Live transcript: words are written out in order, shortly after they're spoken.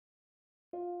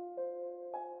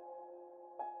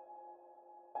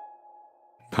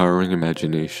Powering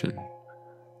imagination.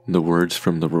 The words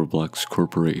from the Roblox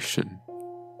Corporation.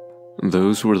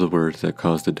 Those were the words that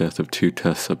caused the death of 2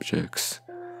 test subjects.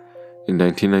 In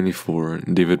 1994,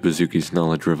 David Baszucki's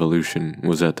knowledge revolution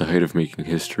was at the height of making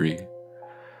history.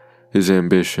 His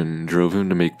ambition drove him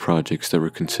to make projects that were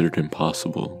considered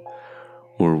impossible,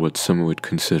 or what some would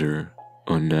consider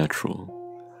unnatural.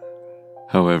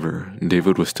 However,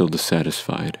 David was still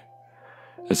dissatisfied.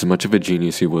 As much of a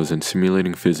genius he was in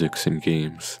simulating physics and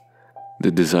games,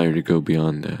 the desire to go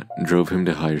beyond that drove him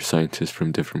to hire scientists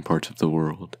from different parts of the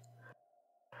world.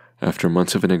 After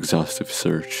months of an exhaustive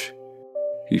search,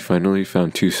 he finally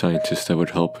found 2 scientists that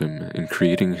would help him in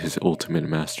creating his ultimate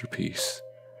masterpiece.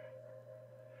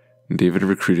 David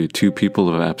recruited 2 people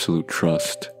of absolute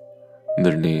trust.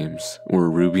 Their names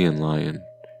were Ruby and Lion.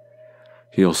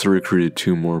 He also recruited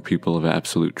 2 more people of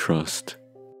absolute trust,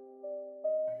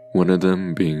 one of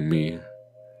them being me.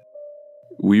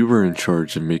 We were in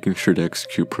charge of making sure to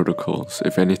execute protocols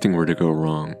if anything were to go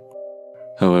wrong.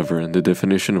 However, the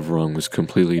definition of wrong was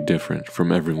completely different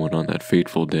from everyone on that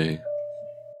fateful day.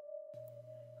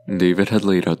 David had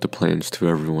laid out the plans to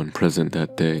everyone present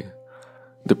that day.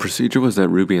 The procedure was that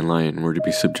Ruby and Lion were to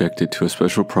be subjected to a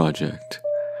special project,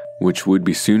 which would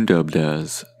be soon dubbed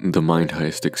as the Mind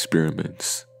Heist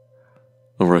Experiments.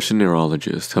 A Russian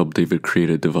neurologist helped David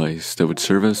create a device that would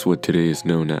serve as what today is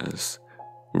known as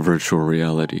virtual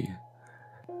reality.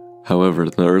 However,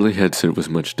 the early headset was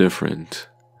much different.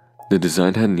 The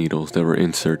design had needles that were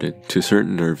inserted to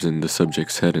certain nerves in the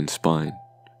subject's head and spine.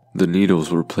 The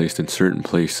needles were placed in certain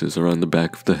places around the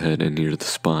back of the head and near the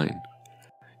spine,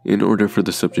 in order for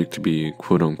the subject to be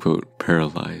quote-unquote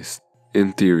paralyzed.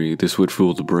 In theory, this would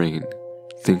fool the brain,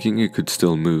 thinking it could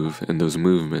still move and those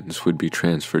movements would be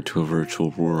transferred to a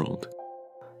virtual world.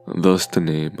 Thus the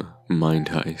name Mind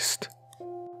Heist.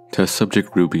 Test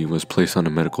subject Ruby was placed on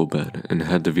a medical bed and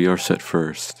had the VR set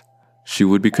first. She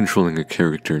would be controlling a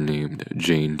character named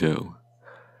Jane Doe.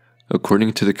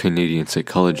 According to the Canadian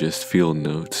psychologist Field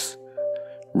Notes,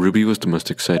 Ruby was the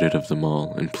most excited of them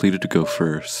all and pleaded to go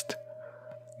first.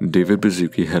 David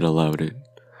Baszucki had allowed it,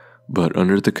 but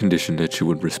under the condition that she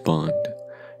would respond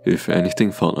if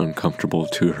anything felt uncomfortable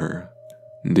to her.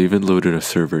 David loaded a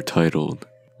server titled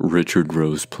Richard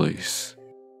Rowe's Place.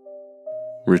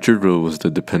 Richard Rowe was the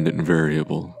dependent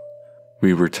variable.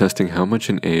 We were testing how much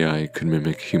an AI could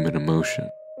mimic human emotion.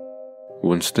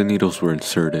 Once the needles were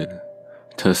inserted,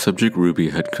 test subject Ruby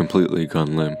had completely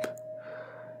gone limp.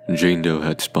 Jane Doe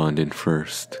had spawned in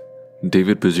first.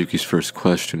 David Baszucki's first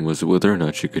question was whether or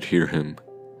not she could hear him.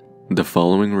 The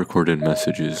following recorded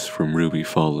messages from Ruby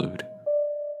followed.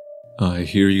 I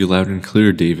hear you loud and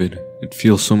clear, David. It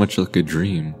feels so much like a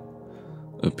dream.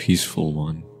 A peaceful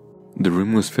one. The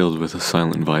room was filled with a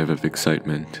silent vibe of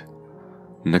excitement.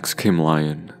 Next came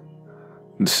Lion.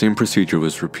 The same procedure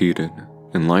was repeated,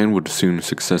 and Lion would soon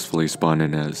successfully spawn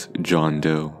in as John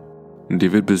Doe.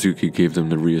 David Baszucki gave them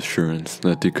the reassurance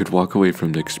that they could walk away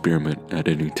from the experiment at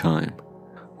any time,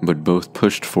 but both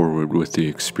pushed forward with the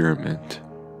experiment.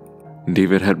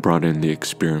 David had brought in the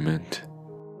experiment.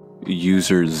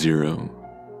 User 0,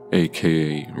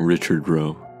 aka Richard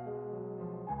Rowe.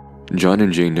 John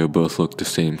and Jane Doe both looked the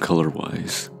same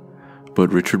color-wise,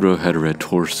 but Richard Rowe had a red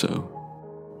torso.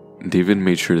 David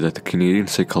made sure that the Canadian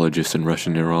psychologist and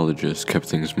Russian neurologist kept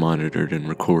things monitored and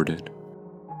recorded.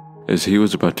 As he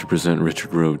was about to present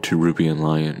Richard Rowe to Ruby and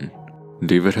Lion,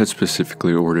 David had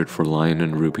specifically ordered for Lion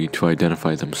and Ruby to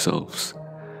identify themselves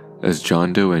as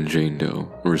John Doe and Jane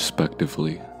Doe,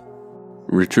 respectively.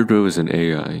 Richard Rowe is an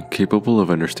AI capable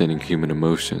of understanding human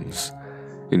emotions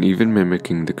and even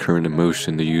mimicking the current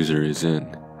emotion the user is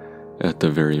in at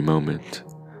the very moment.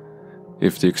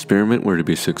 If the experiment were to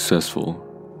be successful,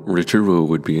 Richard Rowe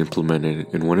would be implemented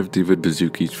in one of David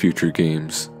Baszucki's future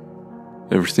games.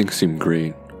 Everything seemed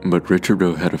great, but Richard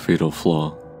Rowe had a fatal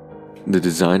flaw. The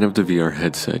design of the VR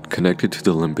headset connected to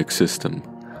the limbic system,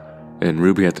 and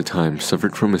Ruby at the time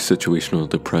suffered from a situational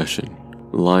depression.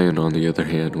 Lion, on the other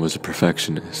hand, was a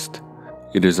perfectionist.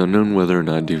 It is unknown whether or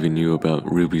not David knew about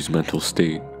Ruby's mental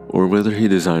state, or whether he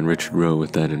designed Richard Rowe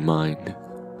with that in mind.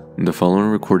 The following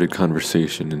recorded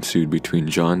conversation ensued between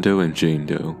John Doe and Jane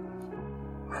Doe.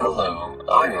 Hello,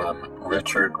 I am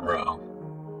Richard Rowe.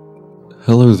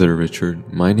 Hello there,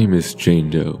 Richard. My name is Jane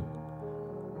Doe.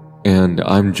 And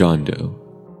I'm John Doe.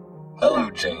 Hello,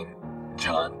 Jane.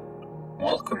 John.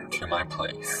 Welcome to my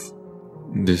place.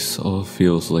 This all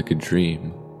feels like a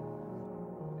dream.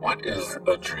 What is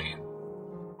a dream?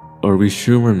 Are we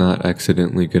sure we're not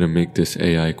accidentally gonna make this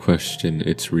AI question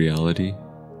its reality?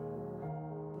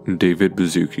 David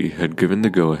Baszucki had given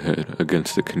the go-ahead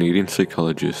against the Canadian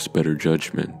psychologist's better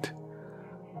judgment.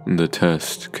 The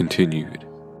test continued.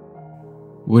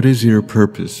 What is your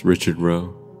purpose, Richard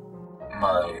Rowe?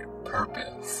 My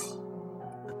purpose?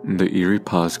 The eerie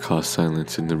pause caused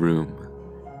silence in the room,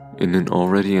 in an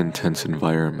already intense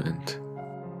environment.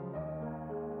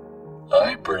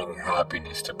 I bring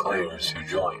happiness to players who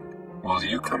join. Will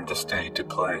you come to stay to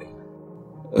play?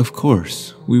 Of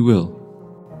course, we will.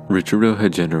 Richard Rowe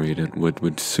had generated what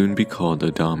would soon be called a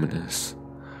Dominus.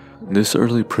 This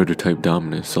early prototype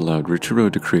Dominus allowed Richard Rowe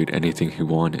to create anything he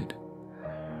wanted.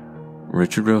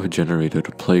 Richard Rowe had generated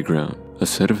a playground, a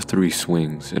set of 3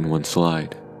 swings, and 1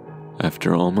 slide.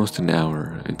 After almost an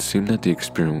hour, it seemed that the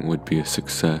experiment would be a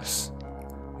success.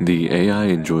 The AI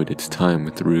enjoyed its time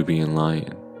with Ruby and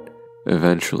Lion.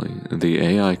 Eventually, the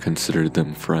AI considered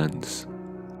them friends.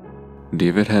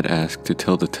 David had asked to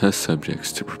tell the test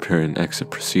subjects to prepare an exit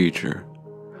procedure.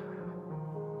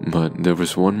 But there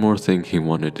was one more thing he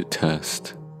wanted to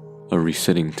test, a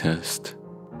resetting test.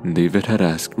 David had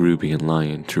asked Ruby and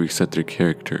Lion to reset their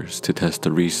characters to test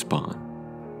the respawn.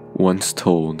 Once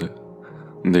told,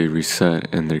 they reset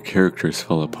and their characters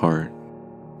fell apart.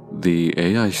 The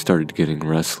AI started getting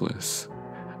restless,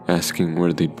 asking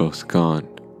where they'd both gone,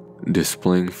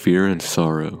 displaying fear and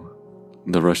sorrow.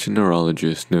 The Russian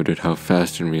neurologist noted how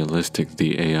fast and realistic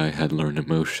the AI had learned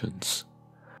emotions.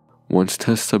 Once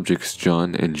test subjects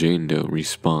John and Jane Doe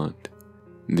respawned,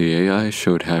 the AI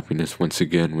showed happiness once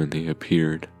again when they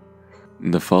appeared.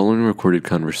 The following recorded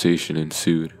conversation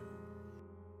ensued.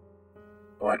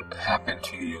 What happened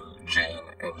to you, Jane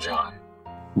and John?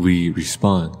 We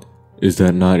respawned. Is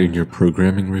that not in your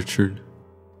programming, Richard?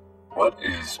 What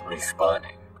is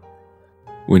respawning?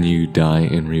 When you die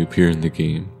and reappear in the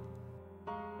game.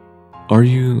 Are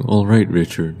you alright,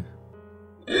 Richard?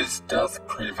 Is death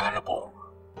preventable?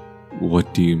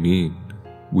 What do you mean?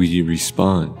 We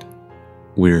respawned.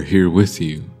 We're here with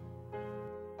you.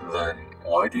 Then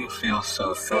why do you feel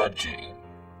so sad, Jane?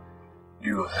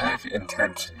 You have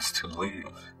intentions to leave.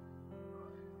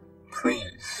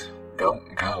 Please,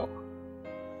 don't go.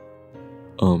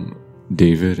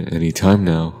 David, any time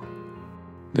now.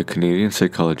 The Canadian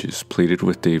psychologist pleaded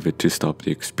with David to stop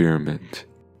the experiment.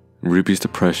 Ruby's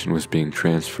depression was being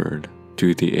transferred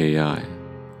to the AI.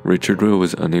 Richard Rowe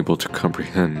was unable to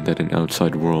comprehend that an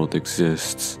outside world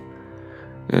exists,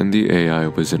 and the AI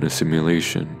was in a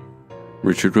simulation.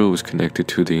 Richard Rowe was connected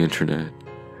to the internet,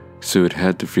 so it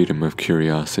had the freedom of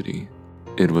curiosity.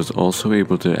 It was also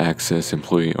able to access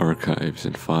employee archives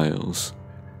and files.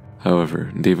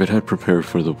 However, David had prepared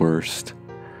for the worst,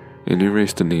 and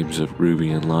erased the names of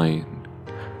Ruby and Lion,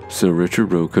 so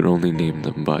Richard Rowe could only name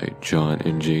them by John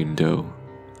and Jane Doe.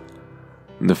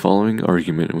 The following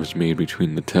argument was made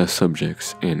between the test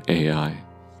subjects and AI.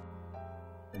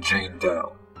 Jane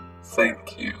Doe,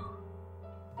 thank you.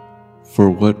 For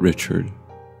what, Richard?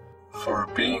 For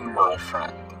being my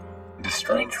friend. The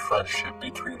strange friendship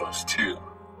between us two.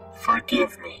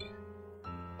 Forgive me.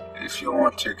 If you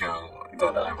want to go,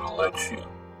 then I will let you.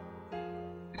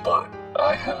 But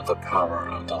I have the power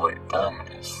of the late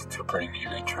Dominus to bring you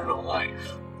eternal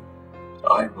life.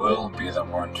 I will be the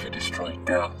one to destroy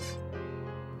death.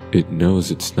 It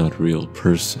knows it's not a real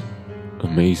person.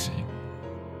 Amazing.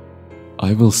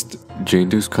 I will Jane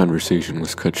Doe's conversation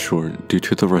was cut short due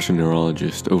to the Russian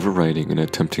neurologist overriding and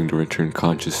attempting to return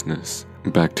consciousness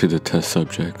back to the test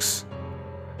subjects.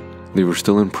 They were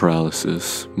still in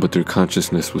paralysis, but their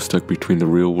consciousness was stuck between the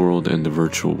real world and the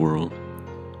virtual world.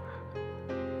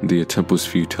 The attempt was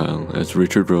futile as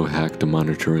Richard Rowe hacked the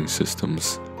monitoring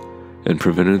systems and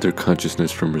prevented their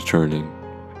consciousness from returning.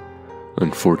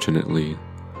 Unfortunately,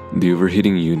 the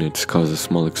overheating units caused a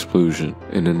small explosion,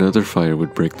 and another fire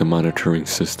would break the monitoring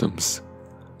systems,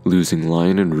 losing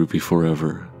Lion and Ruby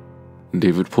forever.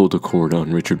 David pulled a cord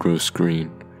on Richard Rowe's screen,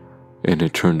 and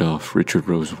it turned off Richard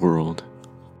Rowe's world.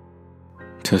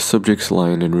 Test subjects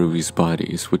Lion and Ruby's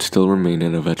bodies would still remain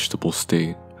in a vegetable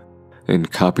state,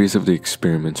 and copies of the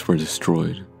experiments were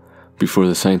destroyed before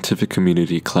the scientific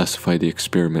community classified the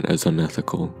experiment as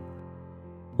unethical.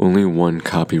 Only one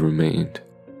copy remained,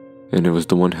 and it was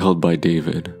the one held by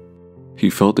David. He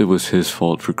felt it was his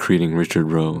fault for creating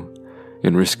Richard Rowe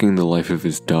and risking the life of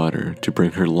his daughter to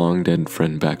bring her long-dead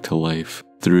friend back to life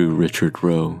through Richard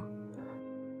Rowe.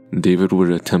 David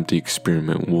would attempt the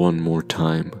experiment one more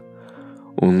time,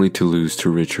 only to lose to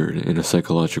Richard in a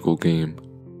psychological game.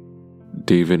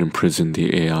 David imprisoned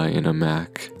the AI in a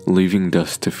Mac, leaving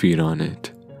dust to feed on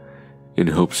it, in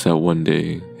hopes that one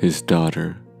day his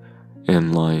daughter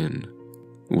and Lion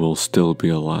will still be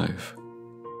alive.